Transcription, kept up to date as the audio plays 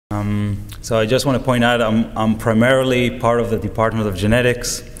So I just want to point out I'm primarily part of the Department of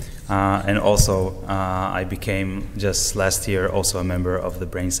Genetics, and also I became just last year also a member of the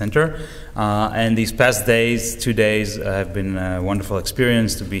Brain Center. And these past days, 2 days, have been a wonderful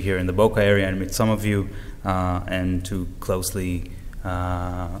experience to be here in the Boca area and meet some of you, and to closely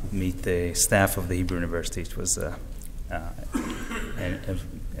meet the staff of the Hebrew University. It was an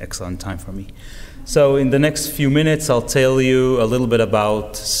excellent time for me. So in the next few minutes, I'll tell you a little bit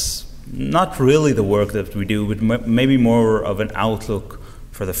about not really the work that we do, but maybe more of an outlook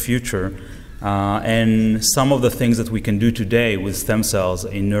for the future, and some of the things that we can do today with stem cells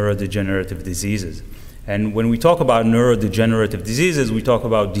in neurodegenerative diseases. And when we talk about neurodegenerative diseases, we talk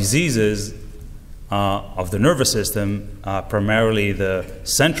about diseases of the nervous system, primarily the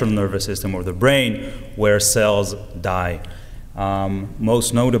central nervous system or the brain, where cells die.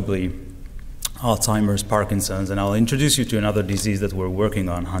 Most notably, Alzheimer's, Parkinson's, and I'll introduce you to another disease that we're working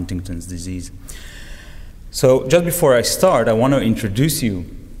on, Huntington's disease. So just before I start, I want to introduce you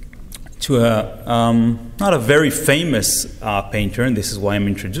to not a very famous painter, and this is why I'm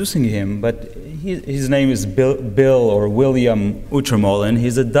introducing him, but his name is Bill or William Utermohlen.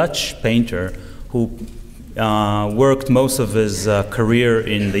 He's a Dutch painter who worked most of his career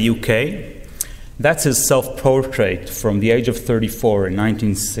in the UK. That's his self-portrait from the age of 34 in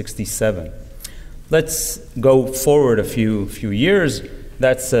 1967. Let's go forward a few years.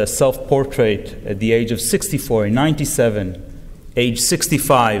 That's a self-portrait at the age of 64 in 97, age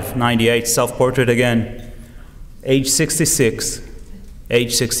 65, 98, self-portrait again, age 66,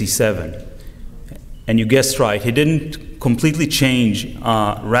 age 67. And you guessed right, he didn't completely change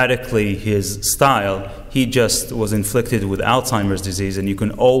radically his style. He just was inflicted with Alzheimer's disease, and you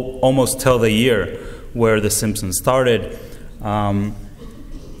can almost tell the year where the symptoms started.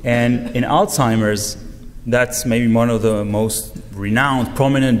 And in Alzheimer's, that's maybe one of the most renowned,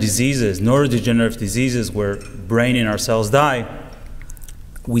 prominent diseases, neurodegenerative diseases where brain in our cells die.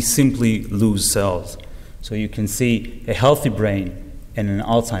 We simply lose cells. So you can see a healthy brain and an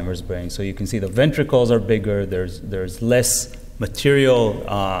Alzheimer's brain. So you can see the ventricles are bigger, there's less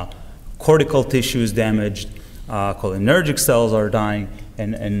material, cortical tissue is damaged, cholinergic cells are dying,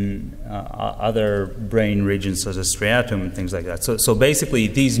 and other brain regions such as striatum and things like that. So basically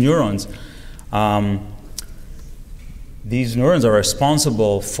these neurons are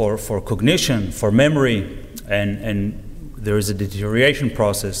responsible for cognition, for memory, and there is a deterioration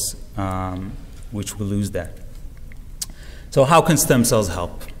process which will lose that. So how can stem cells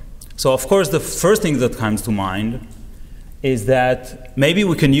help? So of course the first thing that comes to mind is that maybe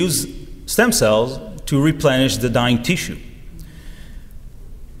we can use stem cells to replenish the dying tissue.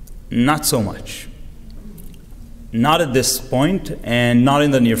 Not so much. Not at this point, and not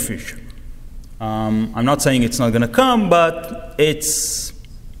in the near future. I'm not saying it's not going to come, but it's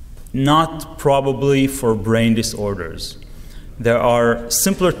not probably for brain disorders. There are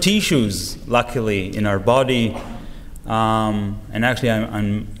simpler tissues, luckily, in our body, and actually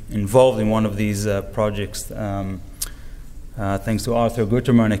I'm involved in one of these projects thanks to Arthur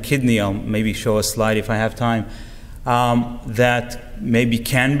Guterman, a kidney. I'll maybe show a slide if I have time, that maybe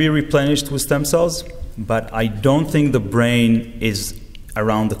can be replenished with stem cells, but I don't think the brain is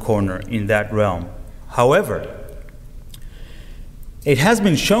around the corner in that realm. However, it has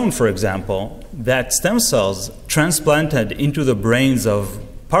been shown, for example, that stem cells transplanted into the brains of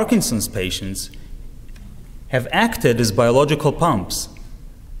Parkinson's patients have acted as biological pumps.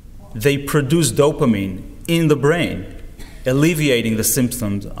 They produce dopamine in the brain, alleviating the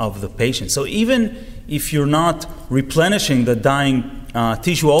symptoms of the patient. So even if you're not replenishing the dying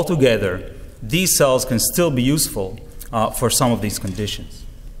tissue altogether, these cells can still be useful for some of these conditions.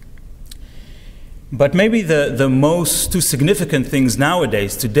 But maybe the most two significant things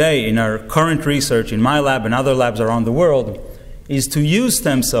nowadays, today, in our current research, in my lab and other labs around the world, is to use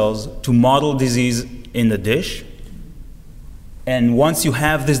stem cells to model disease in the dish. And once you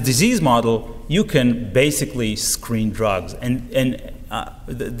have this disease model, you can basically screen drugs. And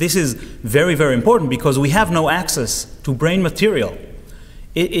this is very, very important because we have no access to brain material.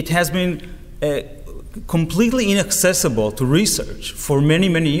 It has been completely inaccessible to research for many,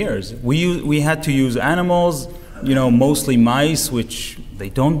 many years. We had to use animals, mostly mice, which they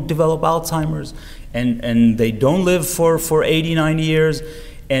don't develop Alzheimer's, and they don't live for 80, 90 years,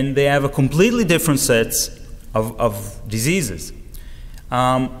 and they have a completely different sets of diseases.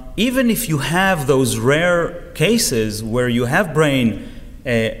 Even if you have those rare cases where you have brain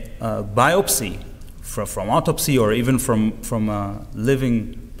biopsy from autopsy or even from a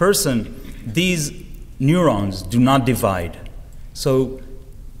living person, these neurons do not divide. So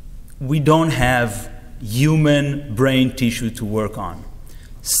we don't have human brain tissue to work on.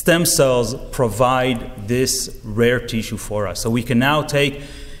 stem cells provide this rare tissue for us. So we can now take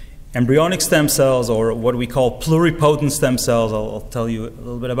embryonic stem cells, or what we call pluripotent stem cells, I'll tell you a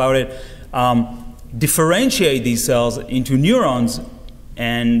little bit about it, differentiate these cells into neurons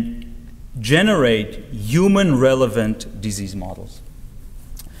and generate human-relevant disease models.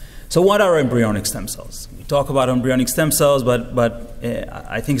 So what are embryonic stem cells? We talk about embryonic stem cells, but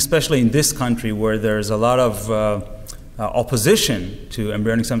I think especially in this country where there's a lot of opposition to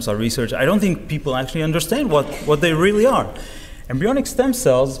embryonic stem cell research, I don't think people actually understand what they really are. Embryonic stem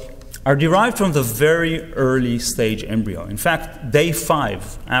cells are derived from the very early stage embryo. In fact, day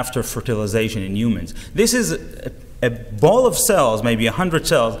 5 after fertilization in humans. This is a ball of cells, maybe 100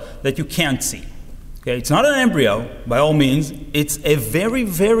 cells, that you can't see. Okay? It's not an embryo, by all means. It's a very,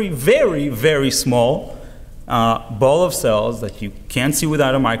 very, very, very small ball of cells that you can't see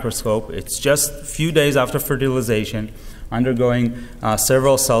without a microscope. It's just a few days after fertilization, undergoing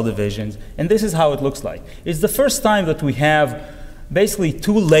several cell divisions. And this is how it looks like. It's the first time that we have basically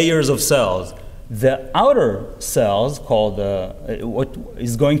 2 layers of cells. The outer cells, called what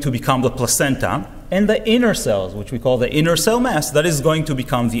is going to become the placenta, and the inner cells, which we call the inner cell mass, that is going to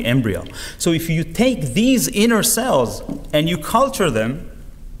become the embryo. So if you take these inner cells and you culture them,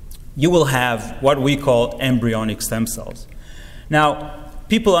 you will have what we call embryonic stem cells. Now,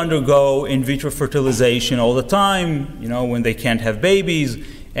 people undergo in vitro fertilization all the time, you know, when they can't have babies,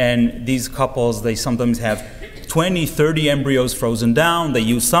 and these couples, they sometimes have 20, 30 embryos frozen down. They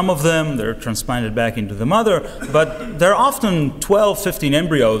use some of them, they're transplanted back into the mother, but there are often 12, 15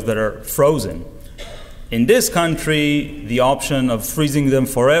 embryos that are frozen. In this country, the option of freezing them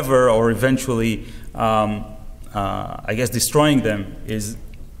forever or eventually, I guess, destroying them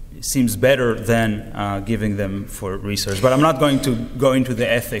seems better than giving them for research. But I'm not going to go into the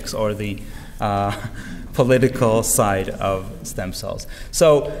ethics or the political side of stem cells.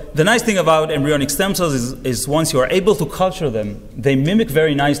 So the nice thing about embryonic stem cells is once you are able to culture them, they mimic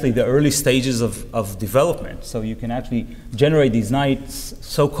very nicely the early stages of development. So you can actually generate these nice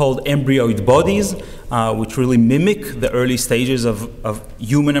so-called embryoid bodies, which really mimic the early stages of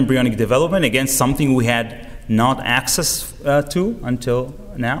human embryonic development, again, something we had not access to until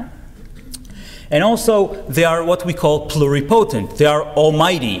now. And also, they are what we call pluripotent. They are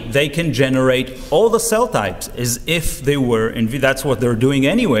almighty. They can generate all the cell types as if they were in vitro. That's what they're doing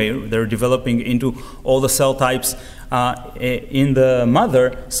anyway. They're developing into all the cell types in the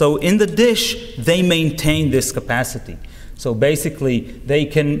mother. So in the dish, they maintain this capacity. So basically, they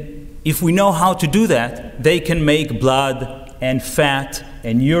can, if we know how to do that, they can make blood and fat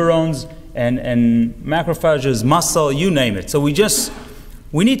and neurons and macrophages, muscle, you name it. So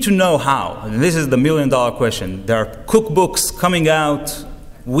we need to know how. And this is the million-dollar question. There are cookbooks coming out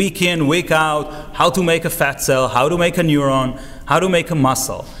week in, week out, how to make a fat cell, how to make a neuron, how to make a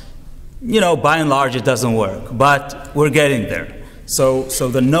muscle. You know, by and large, it doesn't work, but we're getting there. So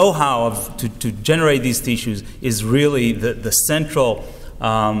the know-how to generate these tissues is really the central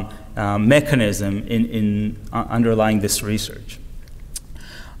mechanism in underlying this research.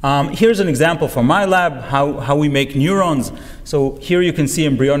 Here's an example from my lab, how we make neurons. So here you can see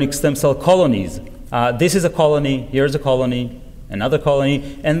embryonic stem cell colonies. This is a colony, here's a colony, another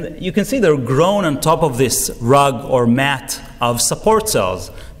colony, and you can see they're grown on top of this rug or mat of support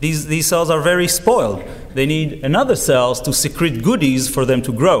cells. These cells are very spoiled. They need another cells to secrete goodies for them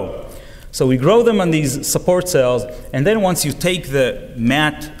to grow. So we grow them on these support cells, and then once you take the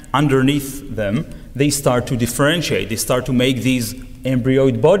mat underneath them, they start to differentiate. They start to make these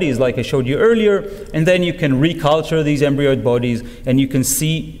embryoid bodies like I showed you earlier, and then you can reculture these embryoid bodies and you can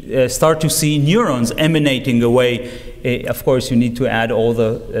start to see neurons emanating away. Of course, you need to add all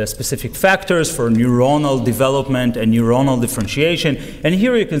the specific factors for neuronal development and neuronal differentiation. And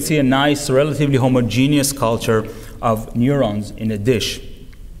here you can see a nice, relatively homogeneous culture of neurons in a dish.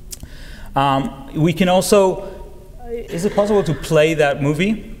 We can also, is it possible to play that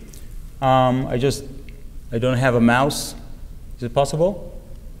movie? I don't have a mouse. Is it possible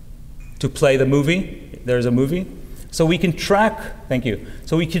to play the movie? There's a movie. So we can track, thank you.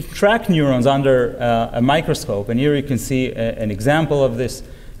 So we can track neurons under a microscope. And here you can see an example of this.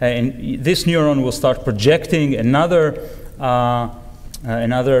 And this neuron will start projecting another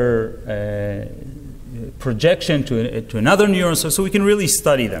projection to another neuron. So we can really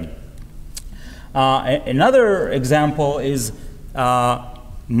study them. Another example is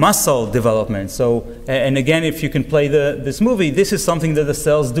muscle development. So, and again, if you can play this movie, this is something that the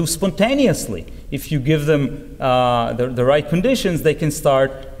cells do spontaneously. If you give them the right conditions, they can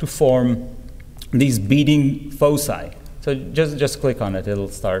start to form these beating foci. So just click on it, it'll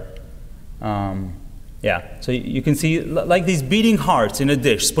start Yeah, so you can see like these beating hearts in a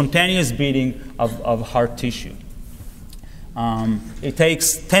dish, spontaneous beating of heart tissue. It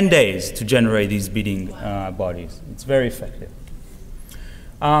takes 10 days to generate these beating bodies. It's very effective.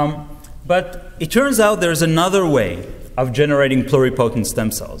 But it turns out there's another way of generating pluripotent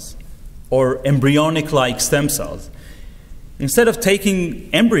stem cells, or embryonic-like stem cells. Instead of taking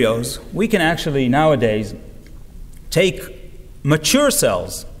embryos, we can actually nowadays take mature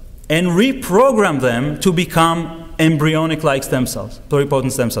cells and reprogram them to become embryonic-like stem cells,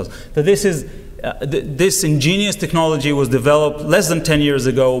 pluripotent stem cells. So this ingenious technology was developed less than 10 years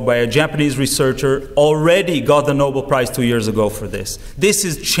ago by a Japanese researcher, already got the Nobel Prize 2 years ago for this. This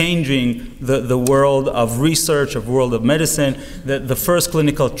is changing the world of research, of world of medicine. The first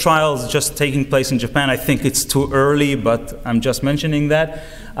clinical trials just taking place in Japan. I think it's too early, but I'm just mentioning that.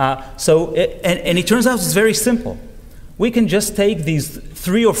 And it turns out it's very simple. We can just take these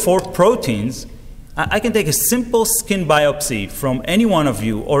 3 or 4 proteins. I can take a simple skin biopsy from any one of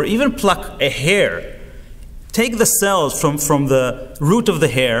you, or even pluck a hair, take the cells from the root of the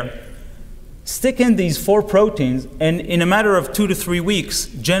hair, stick in these 4 proteins, and in a matter of 2 to 3 weeks,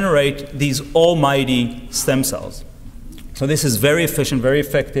 generate these almighty stem cells. So this is very efficient, very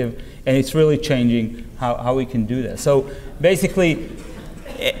effective, and it's really changing how we can do that. So basically,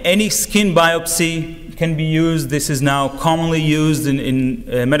 any skin biopsy can be used. This is now commonly used in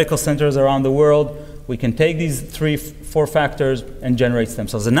medical centers around the world. We can take these 3, 4 factors and generate stem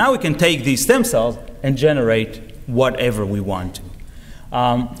cells. And now we can take these stem cells and generate whatever we want to.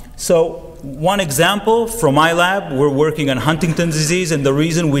 So one example from my lab, we're working on Huntington's disease, and the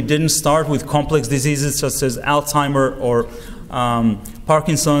reason we didn't start with complex diseases such as Alzheimer or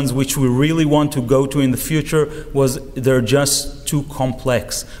Parkinson's, which we really want to go to in the future, was they're just too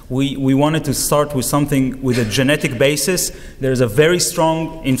complex. We wanted to start with something with a genetic basis. There's a very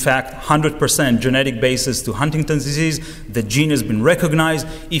strong, in fact, 100% genetic basis to Huntington's disease. The gene has been recognized.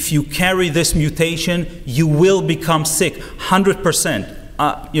 If you carry this mutation, you will become sick, 100%.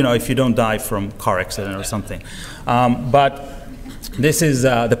 If you don't die from car accident or something. But this is,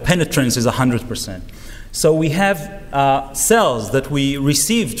 the penetrance is 100%. So we have cells that we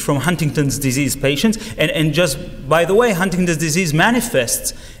received from Huntington's disease patients, and just by the way, Huntington's disease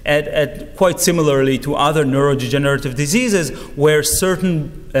manifests at quite similarly to other neurodegenerative diseases where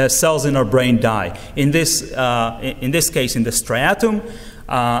certain cells in our brain die. In this case, in the striatum,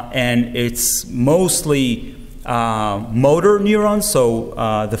 and it's mostly motor neurons.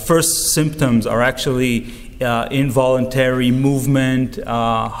 So the first symptoms are actually involuntary movement,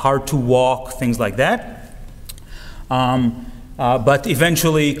 hard to walk, things like that. But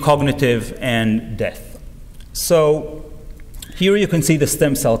eventually cognitive and death. So here you can see the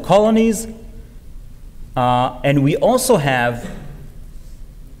stem cell colonies. And we also have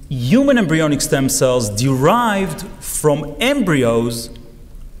human embryonic stem cells derived from embryos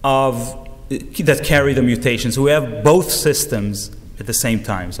that carry the mutations. So we have both systems at the same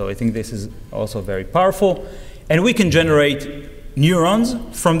time. So I think this is also very powerful. And we can generate neurons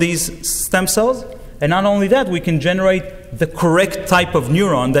from these stem cells. And not only that, we can generate the correct type of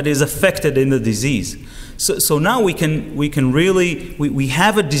neuron that is affected in the disease. So now we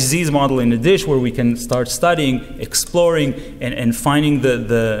have a disease model in a dish where we can start studying, exploring, and finding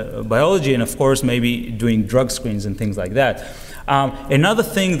the biology, and of course maybe doing drug screens and things like that. Another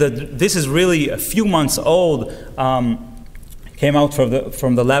thing that this is really a few months old, came out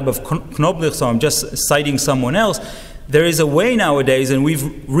from the lab of Knoblich, so I'm just citing someone else. There is a way nowadays, and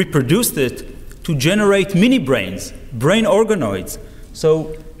we've reproduced it, to generate mini brains, brain organoids.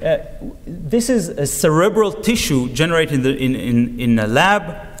 So this is a cerebral tissue generated in a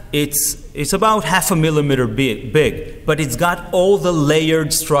lab. It's about 0.5 millimeter big, but it's got all the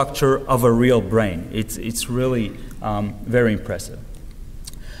layered structure of a real brain. It's really very impressive.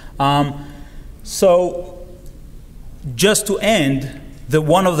 So just to end,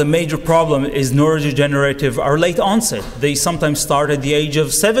 one of the major problems is neurodegenerative are late onset. They sometimes start at the age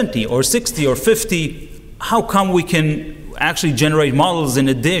of 70 or 60 or 50. How come we can actually generate models in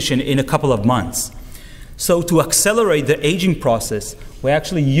a dish in a couple of months? So to accelerate the aging process, we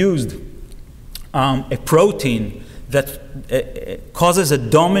actually used a protein that causes a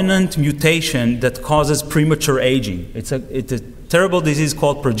dominant mutation that causes premature aging. It's a terrible disease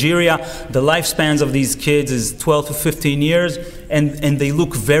called progeria. The lifespans of these kids is 12 to 15 years, and they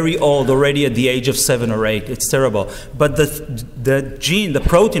look very old already at the age of 7 or 8. It's terrible. But the gene, the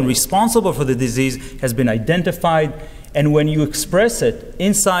protein responsible for the disease has been identified, and when you express it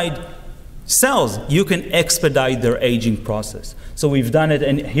inside cells, you can expedite their aging process. So we've done it,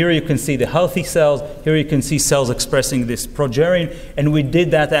 and here you can see the healthy cells, here you can see cells expressing this progerin, and we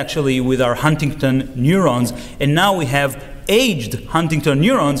did that actually with our Huntington neurons, and now we have aged Huntington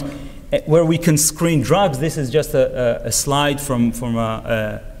neurons where we can screen drugs. This is just a slide from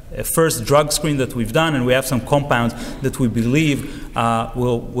a first drug screen that we've done, and we have some compounds that we believe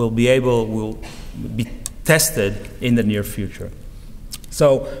will be tested in the near future.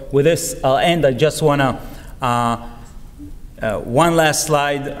 So with this, I'll end. I just want to, one last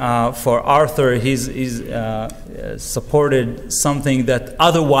slide for Arthur. He's supported something that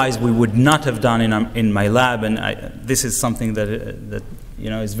otherwise we would not have done in my lab, and this is something that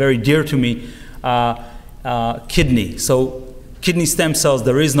is very dear to me, kidney. So kidney stem cells,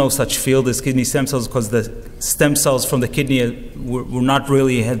 there is no such field as kidney stem cells because the stem cells from the kidney were not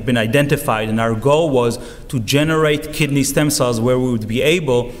really had been identified, and our goal was to generate kidney stem cells where we would be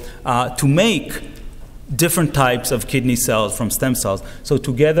able to make different types of kidney cells from stem cells. So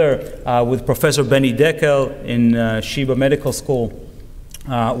together with Professor Benny Deckel in Sheba Medical School,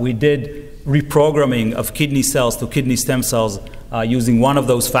 we did reprogramming of kidney cells to kidney stem cells using one of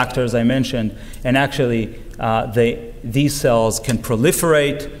those factors I mentioned, and actually these cells can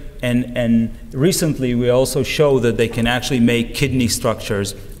proliferate, and recently we also show that they can actually make kidney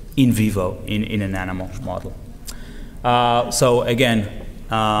structures in vivo in an animal model. So again,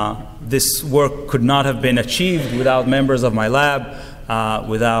 this work could not have been achieved without members of my lab,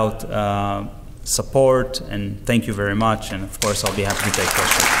 without support, and thank you very much, and of course I'll be happy to take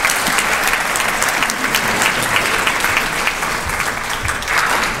questions.